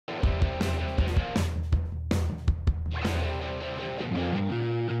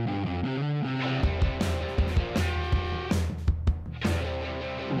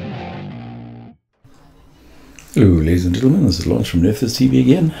Hello ladies and gentlemen, this is Lawrence from NerfThis.TV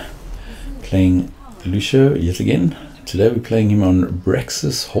again, playing Lucio yet again. Today we're playing him on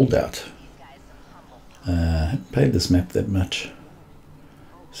Braxis Holdout. I haven't played this map that much,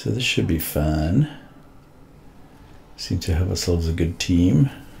 so this should be fun. Seem to have ourselves a good team.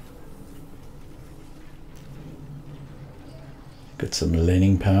 Got some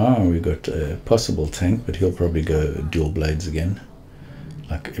laning power, we've got a possible tank, but he'll probably go dual blades again,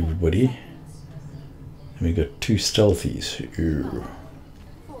 like everybody. We got two stealthies. Ooh.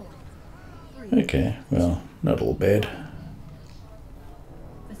 Okay, well, not all bad.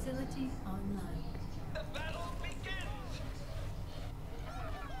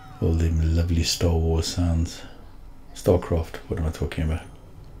 All them lovely Star Wars sounds. Starcraft, what am I talking about?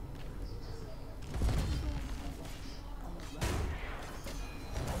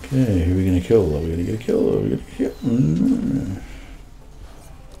 Okay, who are we going to kill? Are we going to get a kill? Are we going to get a kill?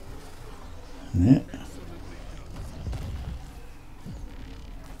 Yeah.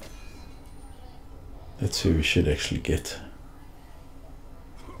 That's who we should actually get.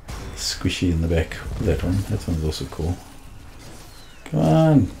 Squishy in the back. That one's also cool. Come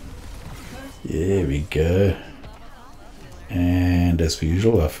on. There we go. And as per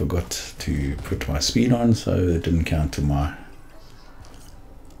usual, I forgot to put my speed on, so it didn't count to my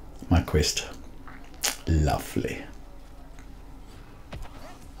quest. Lovely.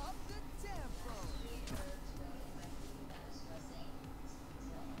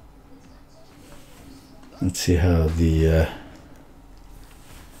 Let's see how the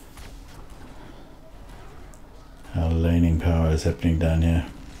how laning power is happening down here.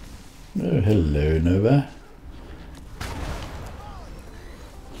 Oh, hello, Nova.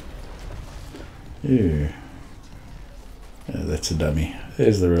 Ooh. Oh, that's a dummy.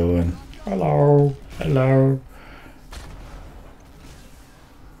 There's the real one. Hello, hello.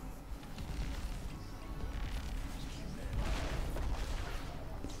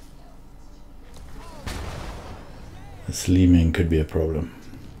 This leaming could be a problem.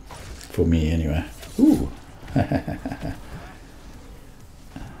 For me, anyway. Ooh.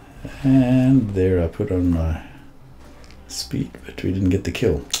 And there I put on my speed, but we didn't get the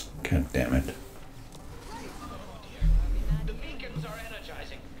kill. God damn it. The beacons are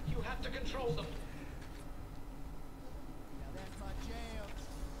energizing. You have to control them.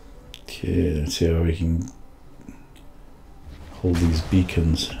 Okay, let's see how we can hold these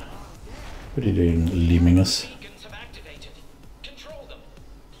beacons. What are you doing, leaming us?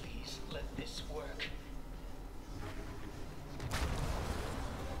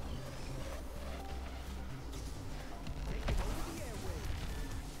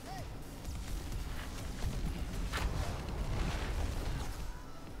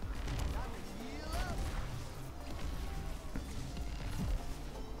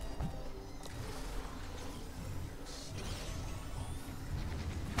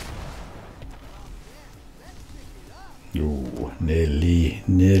 Oh, nearly.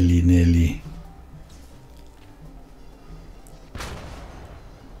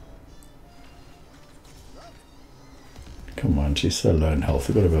 Come on, she's so low in health.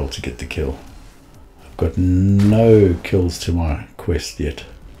 We've got to be able to get the kill. I've got no kills to my quest yet.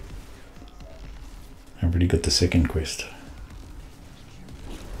 I've already got the second quest.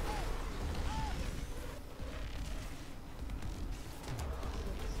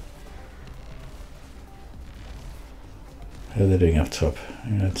 How are they doing up top?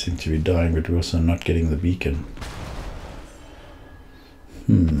 They don't seem to be dying, but we're also not getting the beacon.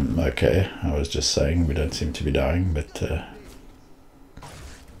 Okay, I was just saying we don't seem to be dying, but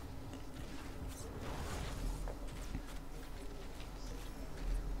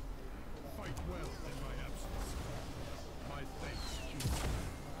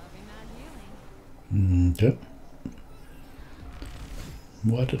yep.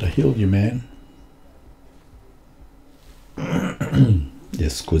 Why did I heal you, man?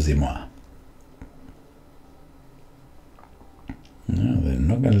 Excusez-moi. No, they're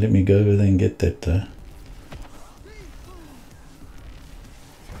not going to let me go over there and get that.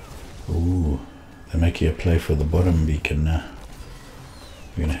 Ooh, they're making a play for the bottom beacon now.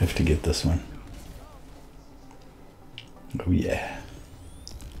 We're going to have to get this one. Oh yeah.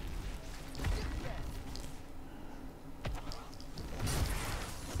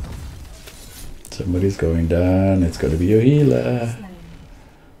 Somebody's going down. It's got to be your healer.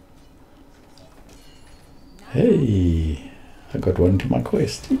 Hey, I got one to my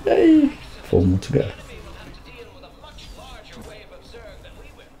quest. Yay! 4 more to go.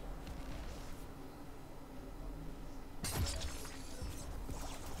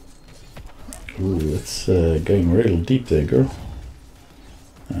 Ooh, it's going real deep there, girl.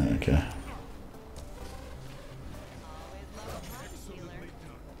 Okay.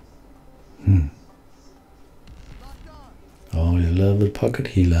 love a pocket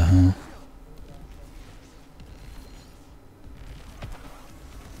healer, huh?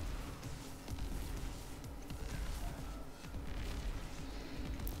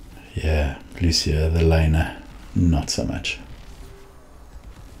 Yeah, Lucio the laner, not so much.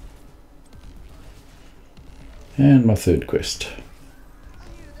 And my third quest.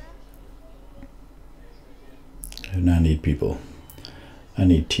 And I need people. I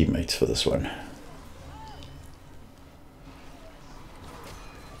need teammates for this one.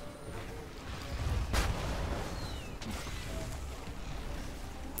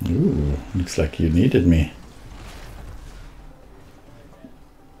 Ooh, looks like you needed me.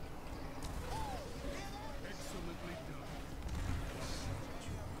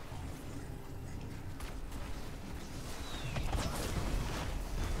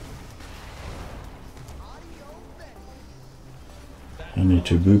 I need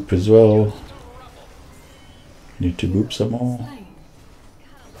to boop as well. Need to boop some more.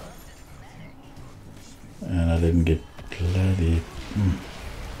 And I didn't get bloody...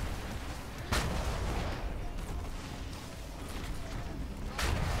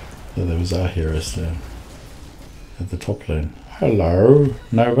 So there was our heroes there at the top lane. Hello,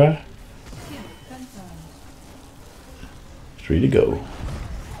 Nova. 3 to go.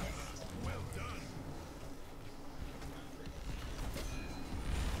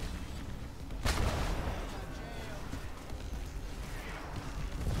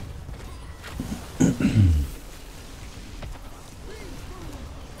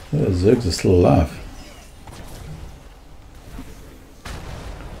 Zergs are still alive.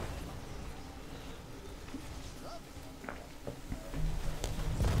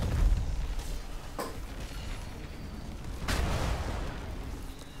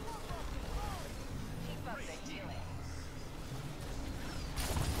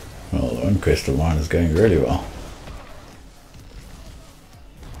 Well, the one quest of mine is going really well.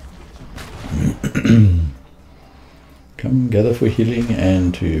 Come gather for healing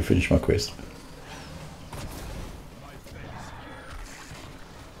and to finish my quest.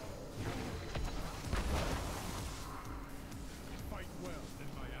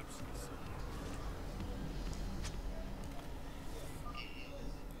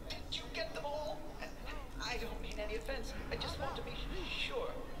 Did you get them all? I don't mean any offense. I just want to be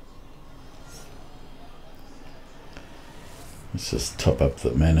sure. Let's just top up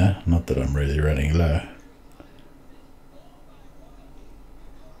the mana, not that I'm really running low.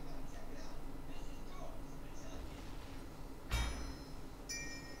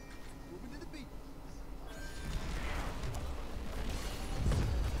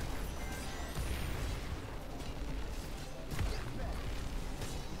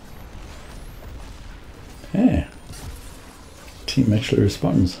 Yeah, team actually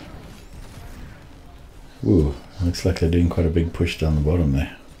responds. Ooh, looks like they're doing quite a big push down the bottom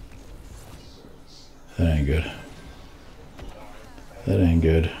there. That ain't good. That ain't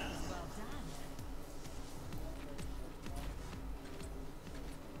good.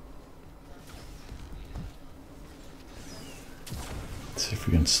 Let's see if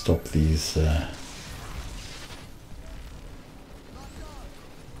we can stop these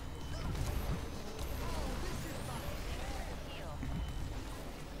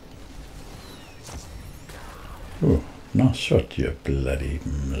oh, nice shot, you bloody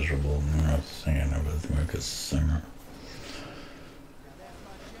miserable singing over the America's singer.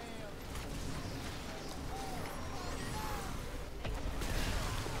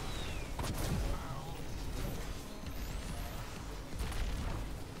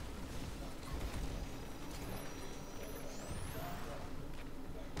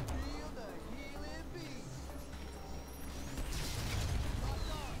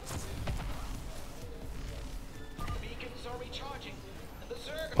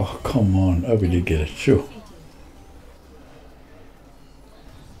 Oh, come on. Oh, we did get it. Sure.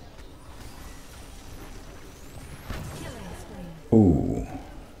 Ooh.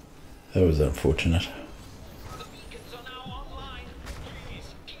 That was unfortunate. The beacons are now online.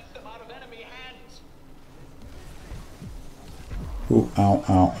 Please keep them out of enemy hands. Ooh, ow,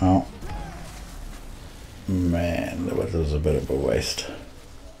 ow, ow. Man, that was a bit of a waste.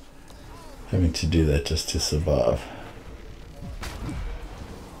 Having to do that just to survive.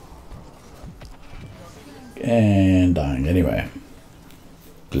 And dying anyway.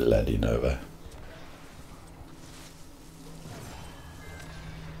 Bloody Nova.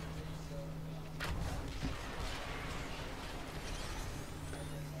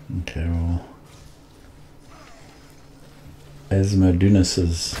 Okay, well, Asmodeus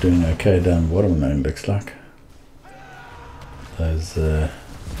is doing okay down bottom lane, looks like. Those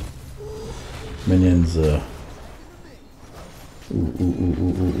minions are Ooh, ooh, ooh, ooh,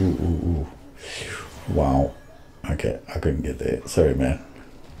 ooh, ooh, ooh, ooh. Wow. Okay, I couldn't get there. Sorry, man.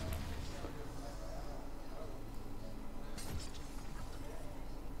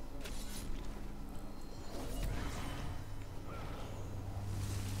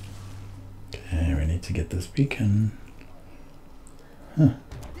 Okay, we need to get this beacon. Huh.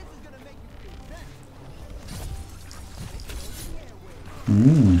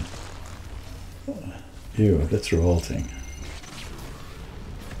 Ew, that's revolting.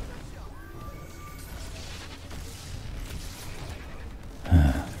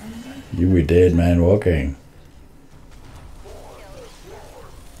 You were dead man walking.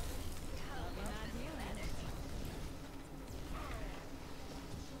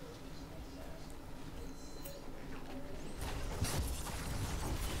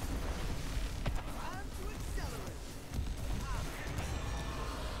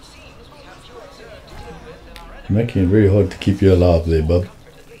 Making it very hard to keep you alive there, bub.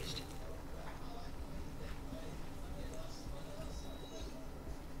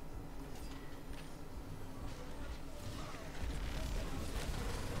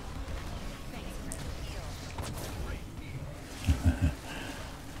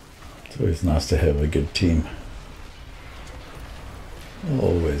 It's always nice to have a good team.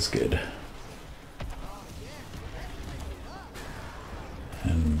 Always good.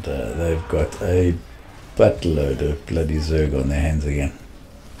 And they've got a buttload of bloody Zerg on their hands again.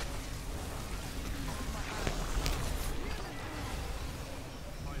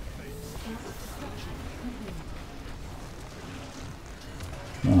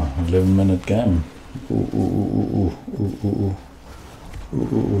 Oh, 11-minute game. Ooh, ooh, ooh, ooh, ooh, ooh, ooh. Ooh,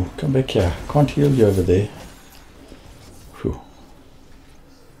 ooh, ooh. Come back here. Can't heal you over there. Whew.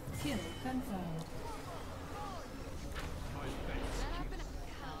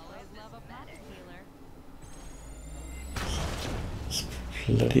 This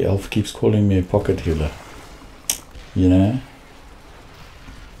bloody elf keeps calling me a pocket healer. You know?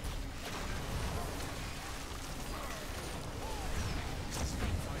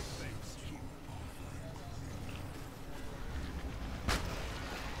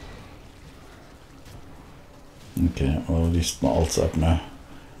 Okay, well at least my ult's up now.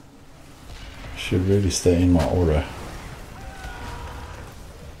 Should really stay in my aura.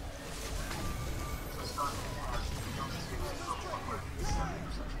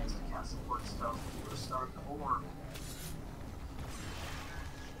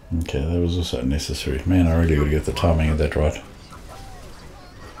 Okay, that was also unnecessary. Man, I really gotta get the timing of that right.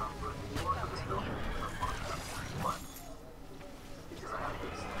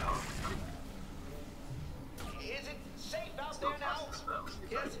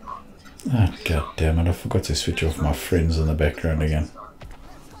 Oh, god damn it, I forgot to switch off my friends in the background again.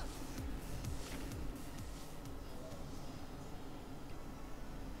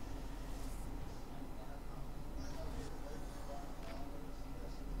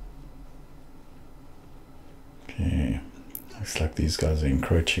 Okay, looks like these guys are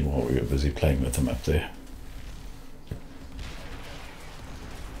encroaching while we were busy playing with them up there. Of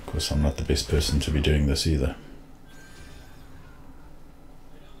course, I'm not the best person to be doing this either.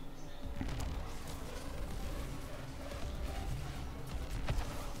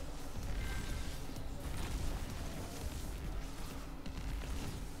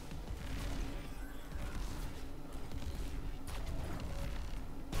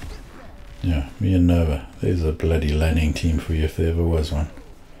 Yeah, me and Nova. There's a bloody landing team for you if there ever was one.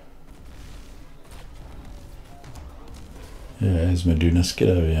 Yeah, as Medunas, get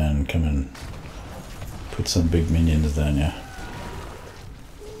over here and come and put some big minions down here.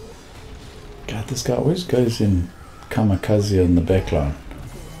 God, this guy always goes in kamikaze on the back line.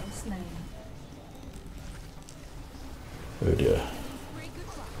 Oh dear.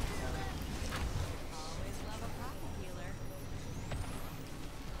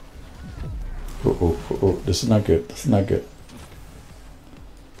 Oh, oh, oh, oh, this is not good, this is not good.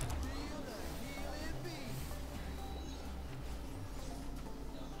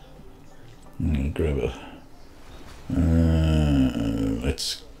 Grab it.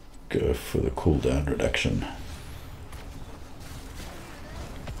 Let's go for the cooldown reduction.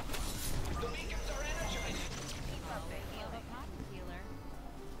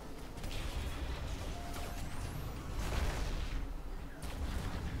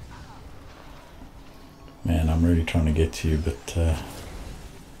 Man, I'm really trying to get to you, but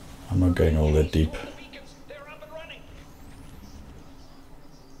I'm not going all that deep.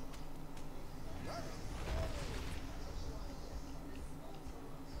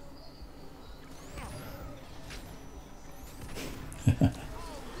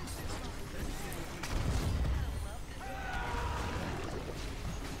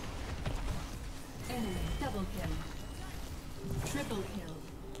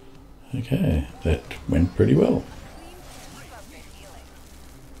 Okay, that went pretty well.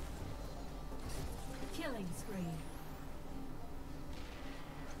 Killing spree.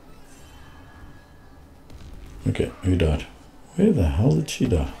 Okay, who died? Where the hell did she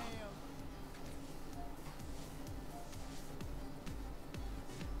die?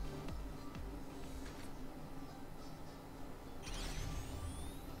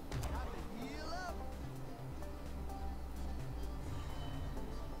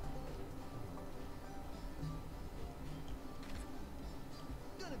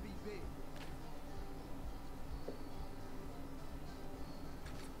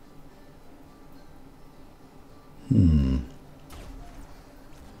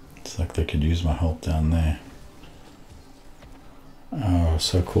 It's like they could use my help down there. Our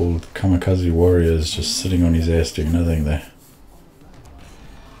so-called kamikaze warrior is just sitting on his ass doing nothing there.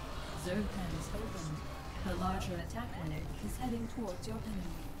 Zone panels open. The larger attack wave is heading towards your enemy.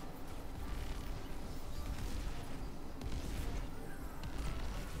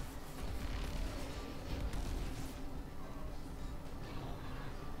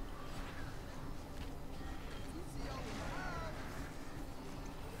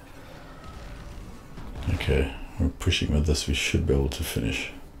 Okay, we're pushing with this, we should be able to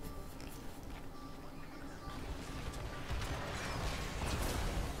finish.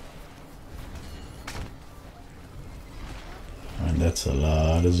 And that's a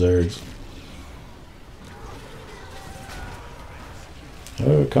lot of Zergs.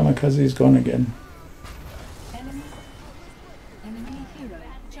 Oh, kamikaze's gone again. Enemy hero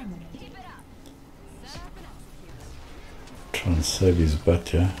terminated. Trying to save his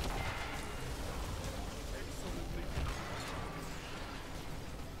butt, yeah.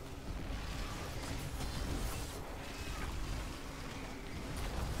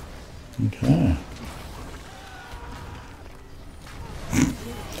 Okay.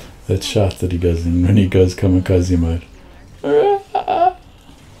 That shot that he goes in when he goes kamikaze mode.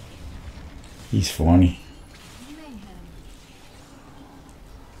 He's funny.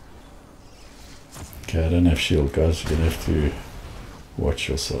 Okay, I don't have shield, guys. You're gonna have to watch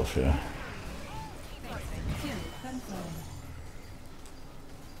yourself here. Kill confirmed.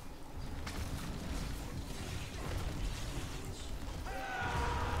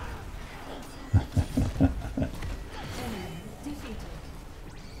 Enemy defeated.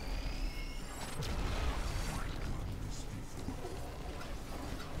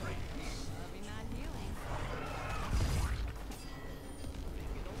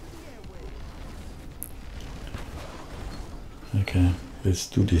 Okay, let's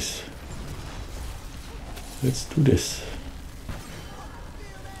do this. Let's do this.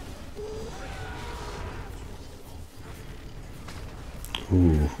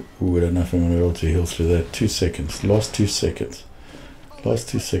 Ooh, I don't know if I'm going to be able to heal through that. 2 seconds. Last 2 seconds. Last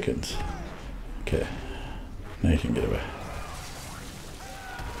 2 seconds. Okay. Now you can get away.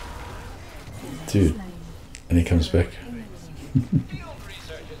 Dude. And he comes back. Field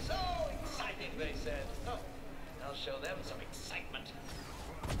research is so exciting, they said. Oh, I'll show them some excitement.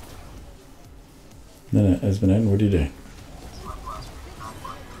 No, Esmeralda, what are you doing?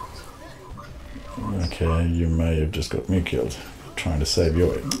 Okay, you may have just got me killed. Trying to save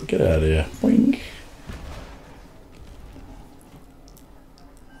your... Get out of here. Boing.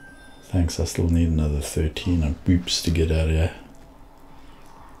 Thanks, I still need another 13 of boops to get out of here.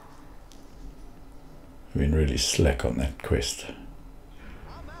 I've been really slack on that quest.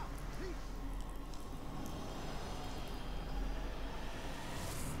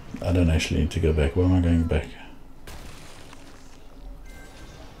 I don't actually need to go back. Why am I going back?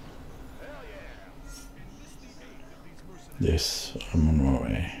 Yes, I'm on my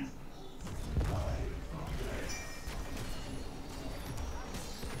way.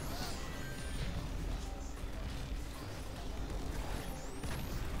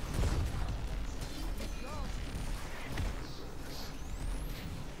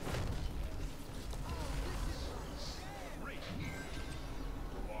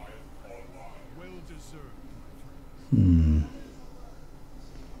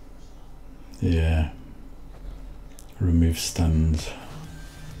 Yeah. Remove stuns.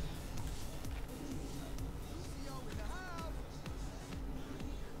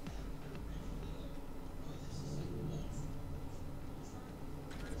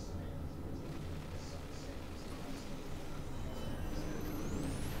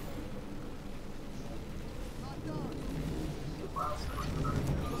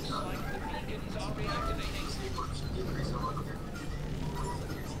 Looks like the beacons are reactivating.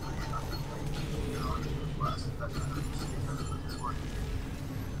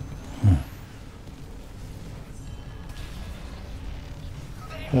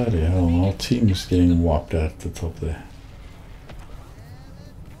 Bloody hell, my whole team is getting wiped out at the top there.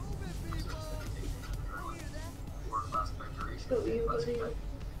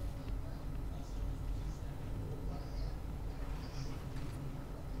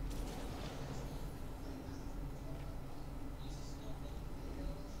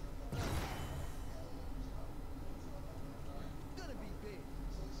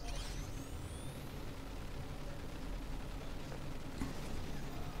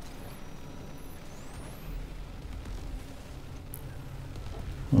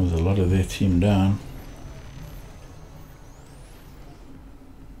 There's a lot of their team down.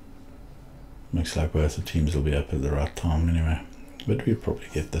 Looks like both the teams will be up at the right time anyway. But we'll probably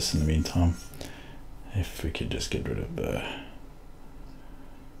get this in the meantime. If we could just get rid of a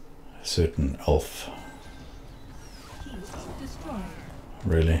certain elf.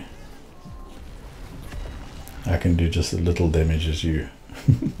 Really? I can do just as little damage as you.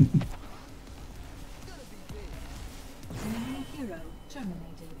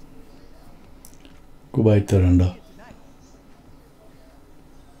 Goodbye, Taranda.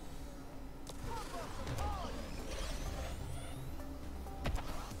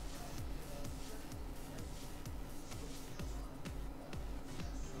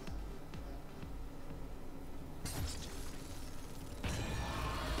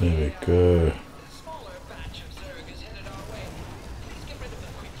 There we go.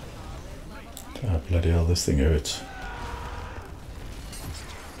 Oh, bloody hell, this thing hurts.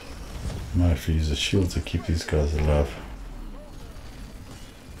 Might have to use a shield to keep these guys alive.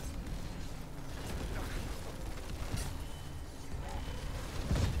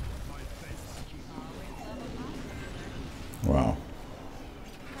 Wow.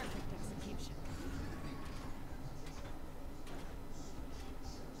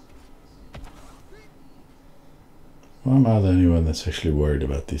 Why am I the only one that's actually worried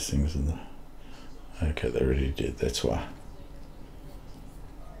about these things in the... Okay, they already did, that's why.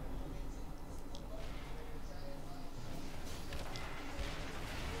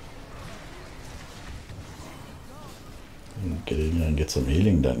 Get in here and get some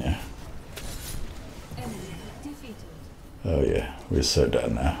healing done, yeah. Oh yeah, we're so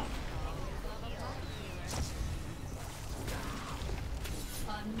done now.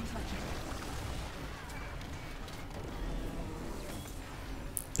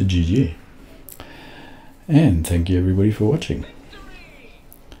 GG. And thank you everybody for watching.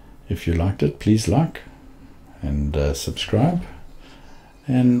 If you liked it, please like and subscribe,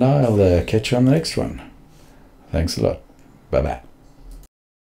 and I'll catch you on the next one. Thanks a lot. Bye bye.